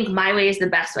don't think my way is the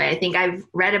best way. I think I've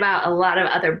read about a lot of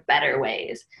other better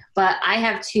ways, but I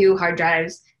have 2 hard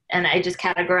drives and I just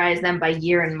categorize them by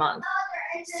year and month.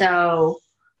 So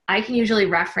I can usually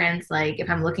reference, like if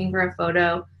I'm looking for a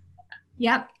photo,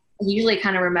 Yep. I usually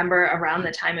kind of remember around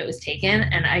the time it was taken,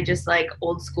 and I just like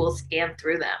old school scan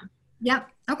through them. Yep.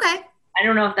 Okay. I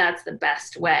don't know if that's the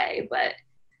best way, but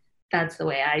that's the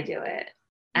way I do it.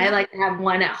 Yeah. I like to have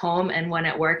one at home and one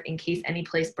at work in case any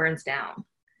place burns down.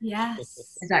 Yes.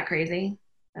 Is that crazy?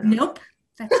 Nope.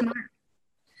 That's smart.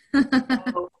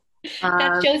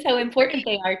 That shows how important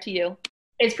they are to you.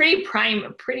 It's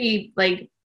pretty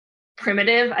like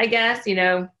primitive, I guess. You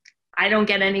know, I don't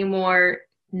get any more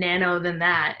nano than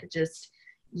that. Just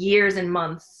years and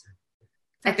months.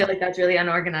 I feel like that's really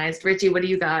unorganized. Richie, what do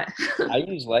you got? I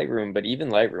use Lightroom, but even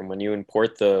Lightroom, when you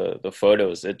import the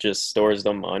photos, it just stores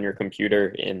them on your computer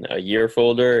in a year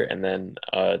folder, and then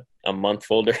a month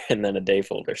folder, and then a day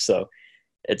folder. So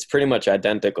it's pretty much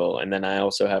identical. And then I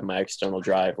also have my external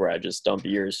drive where I just dump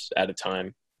years at a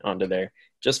time onto there.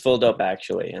 Just filled up,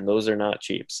 actually, and those are not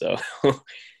cheap. So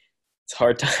it's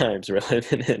hard times we're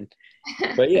living in.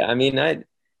 But yeah, I mean,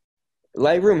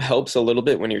 Lightroom helps a little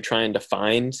bit when you're trying to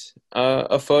find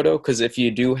a photo, because if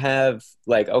you do have,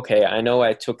 like, okay, I know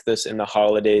I took this in the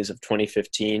holidays of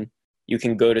 2015, you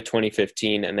can go to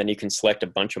 2015 and then you can select a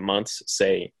bunch of months,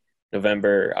 say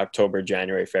November, October,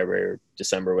 January, February,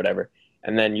 December, whatever.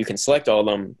 And then you can select all of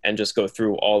them and just go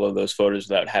through all of those photos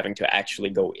without having to actually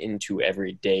go into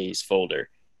every day's folder.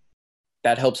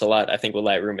 That helps a lot, I think, with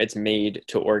Lightroom. It's made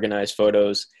to organize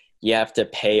photos. You have to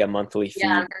pay a monthly fee.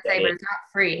 Yeah, I was going to say, but it's not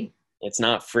free. It's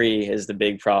not free is the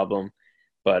big problem.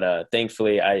 But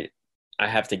thankfully, I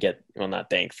have to get, well, not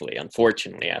thankfully,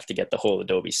 unfortunately, I have to get the whole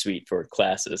Adobe suite for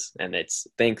classes, and it's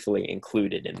thankfully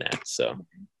included in that. So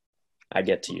I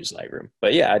get to use Lightroom.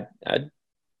 But yeah,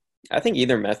 I think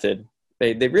either method,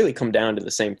 they really come down to the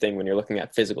same thing when you're looking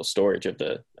at physical storage of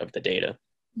the data.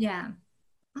 Yeah.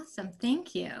 Awesome.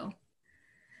 Thank you.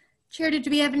 Charity,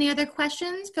 do we have any other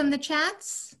questions from the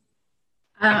chats?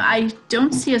 I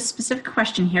don't see a specific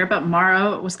question here, but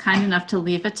Mara was kind enough to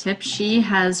leave a tip. She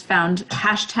has found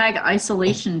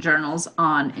 #isolation journals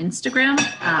on Instagram,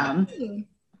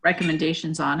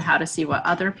 recommendations on how to see what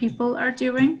other people are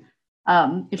doing.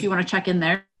 If you want to check in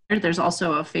there, there's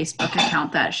also a Facebook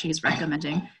account that she's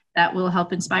recommending that will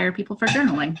help inspire people for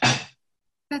journaling.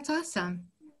 That's awesome.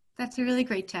 That's a really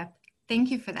great tip.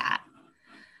 Thank you for that.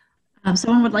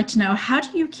 Someone would like to know, how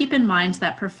do you keep in mind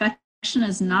that perfection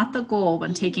is not the goal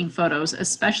when taking photos,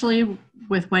 especially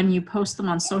with when you post them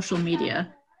on social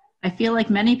media? I feel like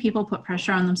many people put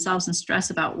pressure on themselves and stress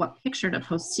about what picture to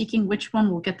post, seeking which one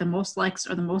will get the most likes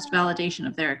or the most validation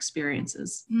of their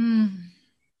experiences.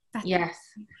 Yes.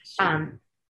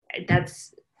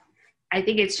 I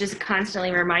think it's just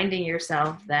constantly reminding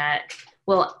yourself that,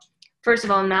 well, first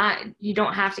of all, you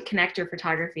don't have to connect your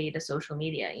photography to social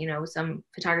media. You know, some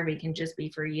photography can just be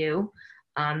for you.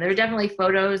 There are definitely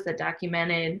photos that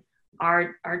documented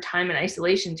our time in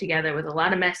isolation together with a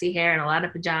lot of messy hair and a lot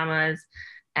of pajamas.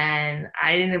 And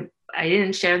I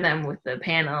didn't share them with the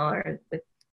panel or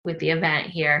with the event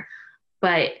here.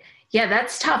 But yeah,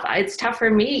 that's tough. It's tough for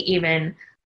me even,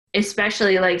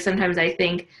 especially like sometimes I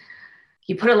think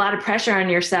you put a lot of pressure on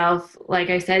yourself, like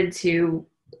I said, to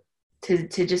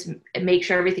just make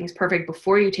sure everything's perfect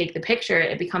before you take the picture.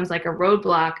 It becomes like a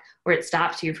roadblock where it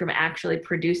stops you from actually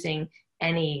producing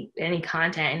any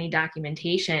content, any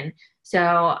documentation.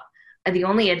 So the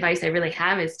only advice I really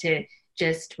have is to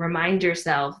just remind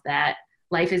yourself that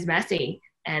life is messy,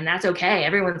 and that's okay.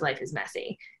 Everyone's life is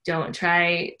messy. Don't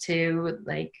try to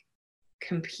like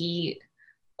compete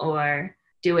or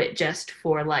do it just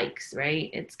for likes, right?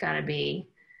 It's gotta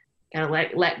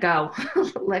let go,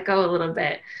 let go a little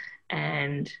bit.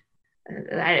 And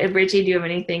Richie, do you have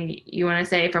anything you want to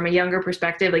say from a younger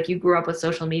perspective? Like, you grew up with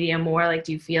social media more, like,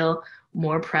 do you feel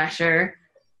more pressure?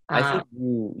 I think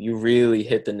you really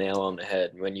hit the nail on the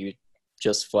head when you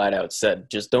just flat out said,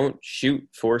 just don't shoot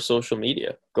for social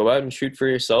media. Go out and shoot for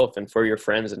yourself and for your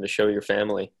friends and to show your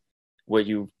family what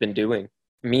you've been doing.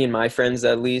 Me and my friends,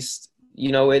 at least,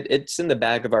 you know, it's in the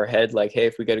back of our head, like, hey,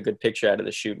 if we get a good picture out of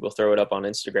the shoot, we'll throw it up on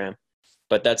Instagram.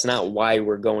 But that's not why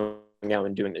we're going out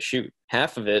and doing the shoot.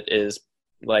 Half of it is,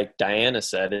 like Diana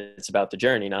said, it's about the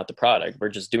journey, not the product. We're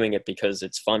just doing it because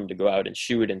it's fun to go out and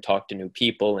shoot and talk to new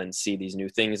people and see these new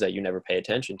things that you never pay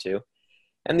attention to.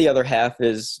 And the other half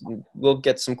is we'll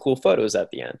get some cool photos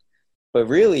at the end. But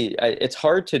really, it's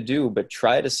hard to do, but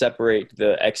try to separate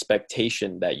the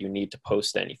expectation that you need to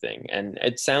post anything. And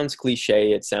it sounds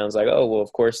cliche. It sounds like, oh, well,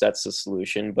 of course, that's the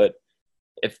solution. But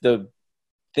if the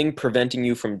thing preventing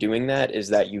you from doing that is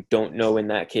that you don't know in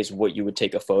that case what you would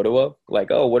take a photo of,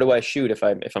 like, oh, what do I shoot if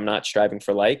I'm not striving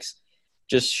for likes?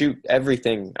 Just shoot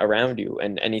everything around you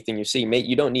and anything you see.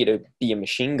 You don't need to be a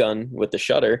machine gun with the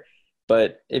shutter,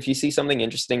 but if you see something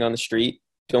interesting on the street,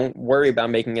 don't worry about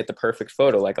making it the perfect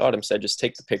photo. Like Autumn said, just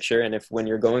take the picture. And if when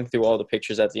you're going through all the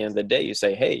pictures at the end of the day, you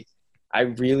say, hey, I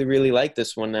really, really like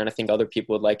this one, and I think other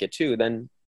people would like it too, then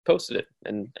post it.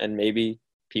 And maybe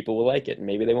people will like it, and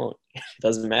maybe they won't. It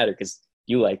doesn't matter because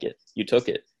you like it. You took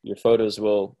it. Your photos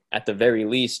will, at the very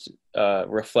least,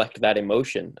 reflect that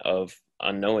emotion of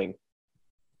unknowing.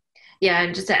 Yeah,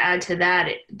 and just to add to that,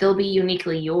 they'll be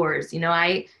uniquely yours. You know,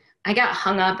 I got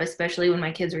hung up, especially when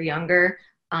my kids were younger,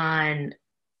 on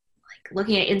like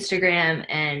looking at Instagram,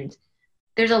 and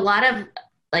there's a lot of,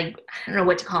 like, I don't know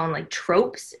what to call them, like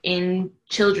tropes in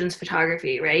children's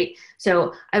photography, right?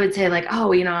 So I would say, like,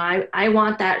 oh, you know, I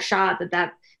want that shot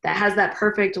that has that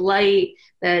perfect light,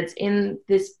 that's in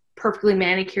this perfectly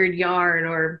manicured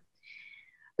yard,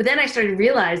 but then I started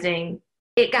realizing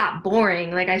it got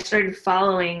boring. Like I started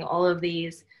following all of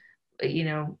these, you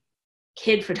know,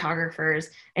 kid photographers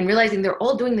and realizing they're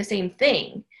all doing the same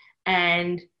thing.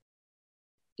 And,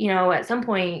 you know, at some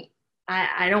point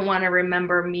I don't want to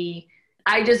remember me.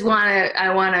 I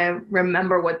want to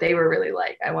remember what they were really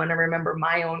like. I want to remember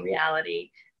my own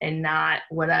reality and not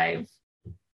what I've,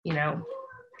 you know,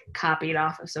 copied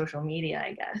off of social media,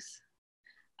 I guess.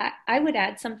 I would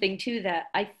add something to that.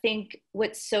 I think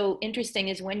what's so interesting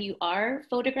is when you are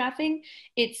photographing,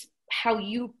 it's how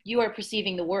you are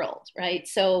perceiving the world, right?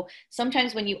 So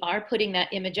sometimes when you are putting that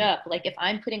image up, like if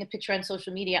I'm putting a picture on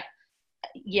social media,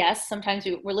 yes, sometimes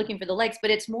we're looking for the likes, but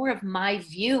it's more of my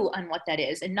view on what that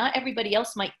is. And not everybody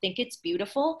else might think it's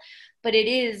beautiful, but it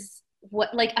is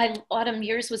what, like Autumn,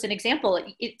 yours was an example.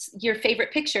 It's your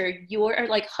favorite picture. You are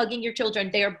like hugging your children.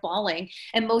 They are bawling.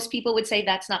 And most people would say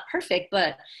that's not perfect,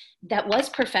 but that was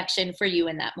perfection for you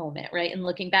in that moment, right? And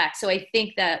looking back. So I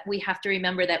think that we have to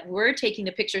remember that we're taking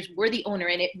the pictures, we're the owner,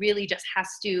 and it really just has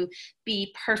to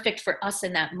be perfect for us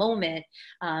in that moment.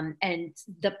 And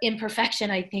the imperfection,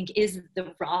 I think, is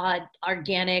the raw,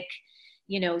 organic,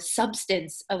 you know,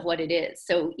 substance of what it is.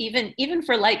 So even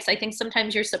for likes, I think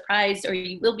sometimes you're surprised, or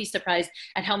you will be surprised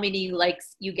at how many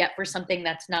likes you get for something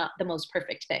that's not the most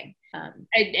perfect thing.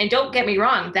 And don't get me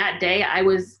wrong, that day I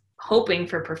was hoping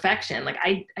for perfection. Like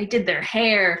I did their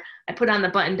hair, I put on the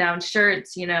button-down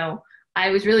shirts, you know, I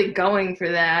was really going for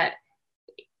that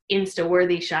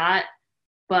Insta-worthy shot.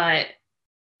 But,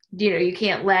 you know, you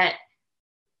can't let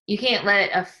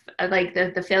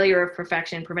the failure of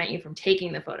perfection prevent you from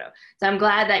taking the photo. So I'm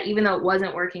glad that even though it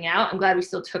wasn't working out, I'm glad we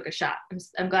still took a shot.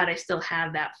 I'm glad I still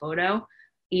have that photo,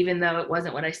 even though it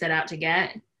wasn't what I set out to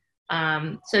get.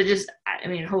 So just, I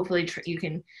mean, hopefully you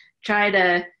can try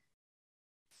to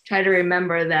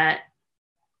remember that.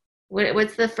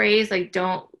 What's the phrase? Like,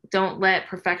 don't let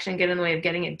perfection get in the way of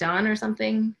getting it done, or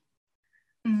something.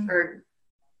 Or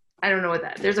I don't know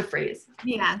what there's a phrase.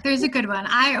 Yeah, there's a good one.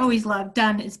 I always love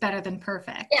done is better than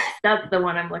perfect. Yes, that's the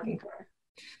one I'm looking for.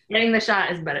 Getting the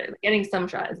shot is better. Getting some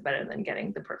shot is better than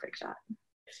getting the perfect shot.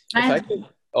 If I could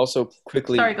also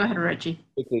quickly. Sorry, go ahead, Richie.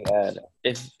 Quickly add,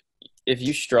 if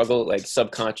you struggle, like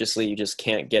subconsciously, you just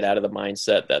can't get out of the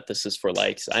mindset that this is for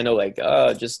likes. I know, like,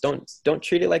 just don't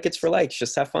treat it like it's for likes.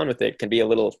 Just have fun with it. It can be a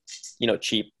little, you know,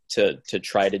 cheap to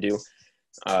try to do.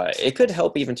 It could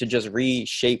help even to just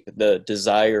reshape the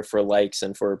desire for likes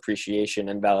and for appreciation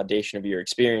and validation of your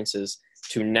experiences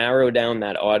to narrow down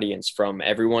that audience from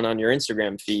everyone on your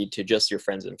Instagram feed to just your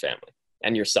friends and family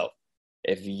and yourself.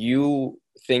 If you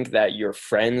think that your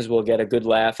friends will get a good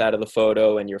laugh out of the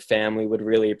photo and your family would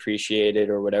really appreciate it,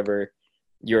 or whatever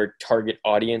your target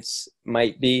audience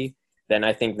might be, then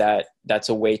I think that that's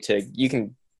a way you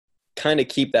can kind of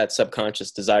keep that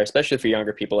subconscious desire, especially for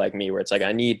younger people like me, where it's like,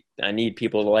 I need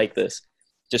people to like this.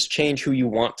 Just change who you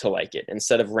want to like it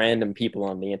instead of random people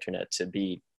on the internet to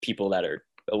be people that are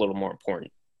a little more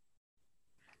important.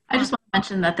 I just want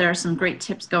Mentioned that there are some great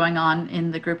tips going on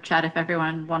in the group chat if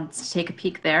everyone wants to take a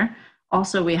peek there.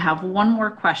 Also, we have one more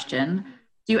question.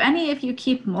 Do any of you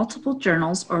keep multiple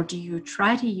journals, or do you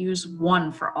try to use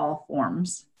one for all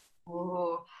forms?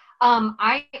 Ooh.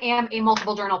 I am a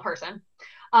multiple journal person.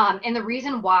 And the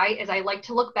reason why is I like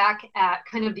to look back at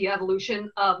kind of the evolution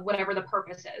of whatever the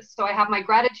purpose is. So I have my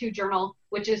gratitude journal,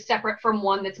 which is separate from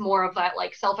one that's more of that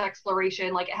like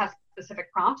self-exploration, like it has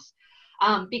specific prompts,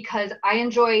 because I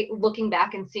enjoy looking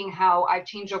back and seeing how I've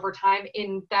changed over time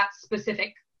in that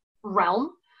specific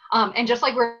realm. And just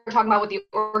like we're talking about with the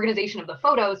organization of the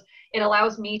photos, it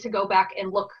allows me to go back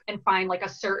and look and find like a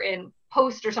certain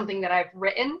post or something that I've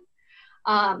written.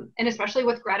 And especially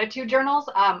with gratitude journals,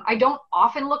 I don't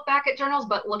often look back at journals,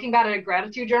 but looking back at a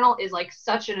gratitude journal is like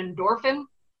such an endorphin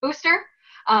booster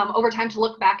over time to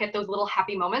look back at those little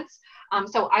happy moments.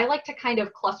 So I like to kind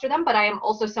of cluster them, but I am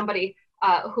also somebody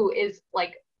who is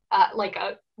like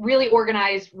a really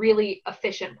organized, really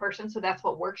efficient person. So that's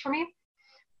what works for me.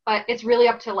 But it's really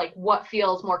up to like what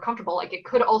feels more comfortable. Like it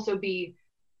could also be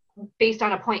based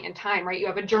on a point in time, right? You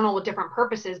have a journal with different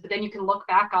purposes, but then you can look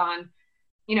back on,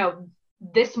 you know,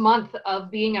 this month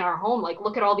of being in our home, like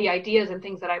look at all the ideas and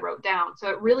things that I wrote down. So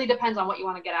it really depends on what you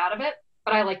want to get out of it,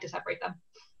 but I like to separate them.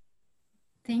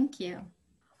 Thank you.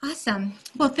 Awesome.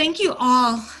 Well, thank you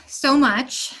all so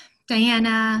much,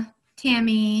 Diana,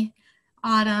 Tami,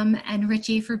 Autumn, and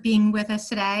Richie, for being with us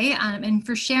today and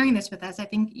for sharing this with us. I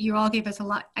think you all gave us a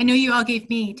lot. I know you all gave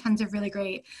me tons of really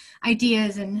great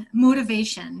ideas and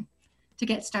motivation to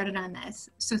get started on this.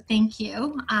 So thank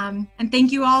you. And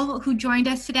thank you all who joined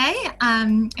us today.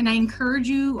 And I encourage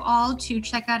you all to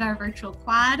check out our virtual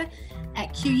quad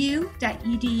at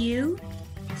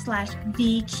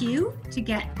qu.edu/VQ to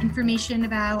get information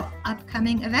about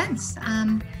upcoming events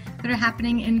that are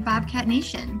happening in Bobcat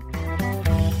Nation.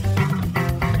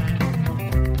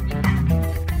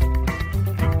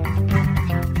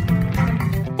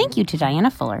 Thank you to Diana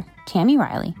Fuller, Tami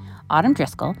Reilly, Autumn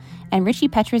Driscoll, and Richie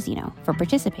Petrosino for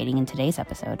participating in today's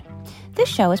episode. This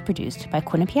show is produced by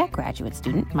Quinnipiac graduate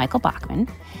student Mike Bachmann,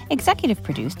 executive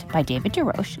produced by David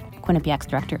DesRoches, Quinnipiac's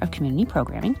Director of Community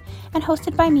Programming, and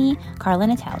hosted by me, Karla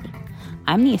Natale.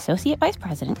 I'm the Associate Vice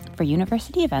President for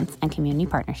University Events and Community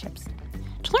Partnerships.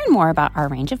 To learn more about our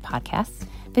range of podcasts,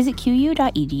 visit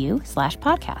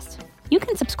qu.edu/podcast. You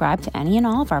can subscribe to any and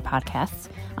all of our podcasts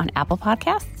on Apple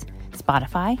Podcasts,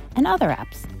 Spotify, and other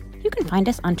apps. You can find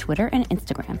us on Twitter and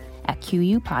Instagram at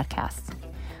QU Podcasts.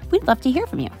 We'd love to hear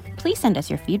from you. Please send us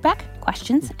your feedback,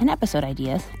 questions, and episode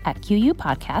ideas at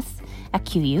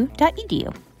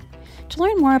qupodcasts@qu.edu. To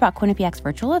learn more about Quinnipiac's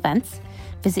virtual events,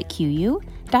 visit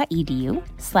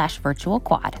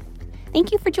qu.edu/virtualquad.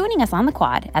 Thank you for joining us on the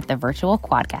quad at the Virtual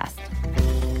Quadcast.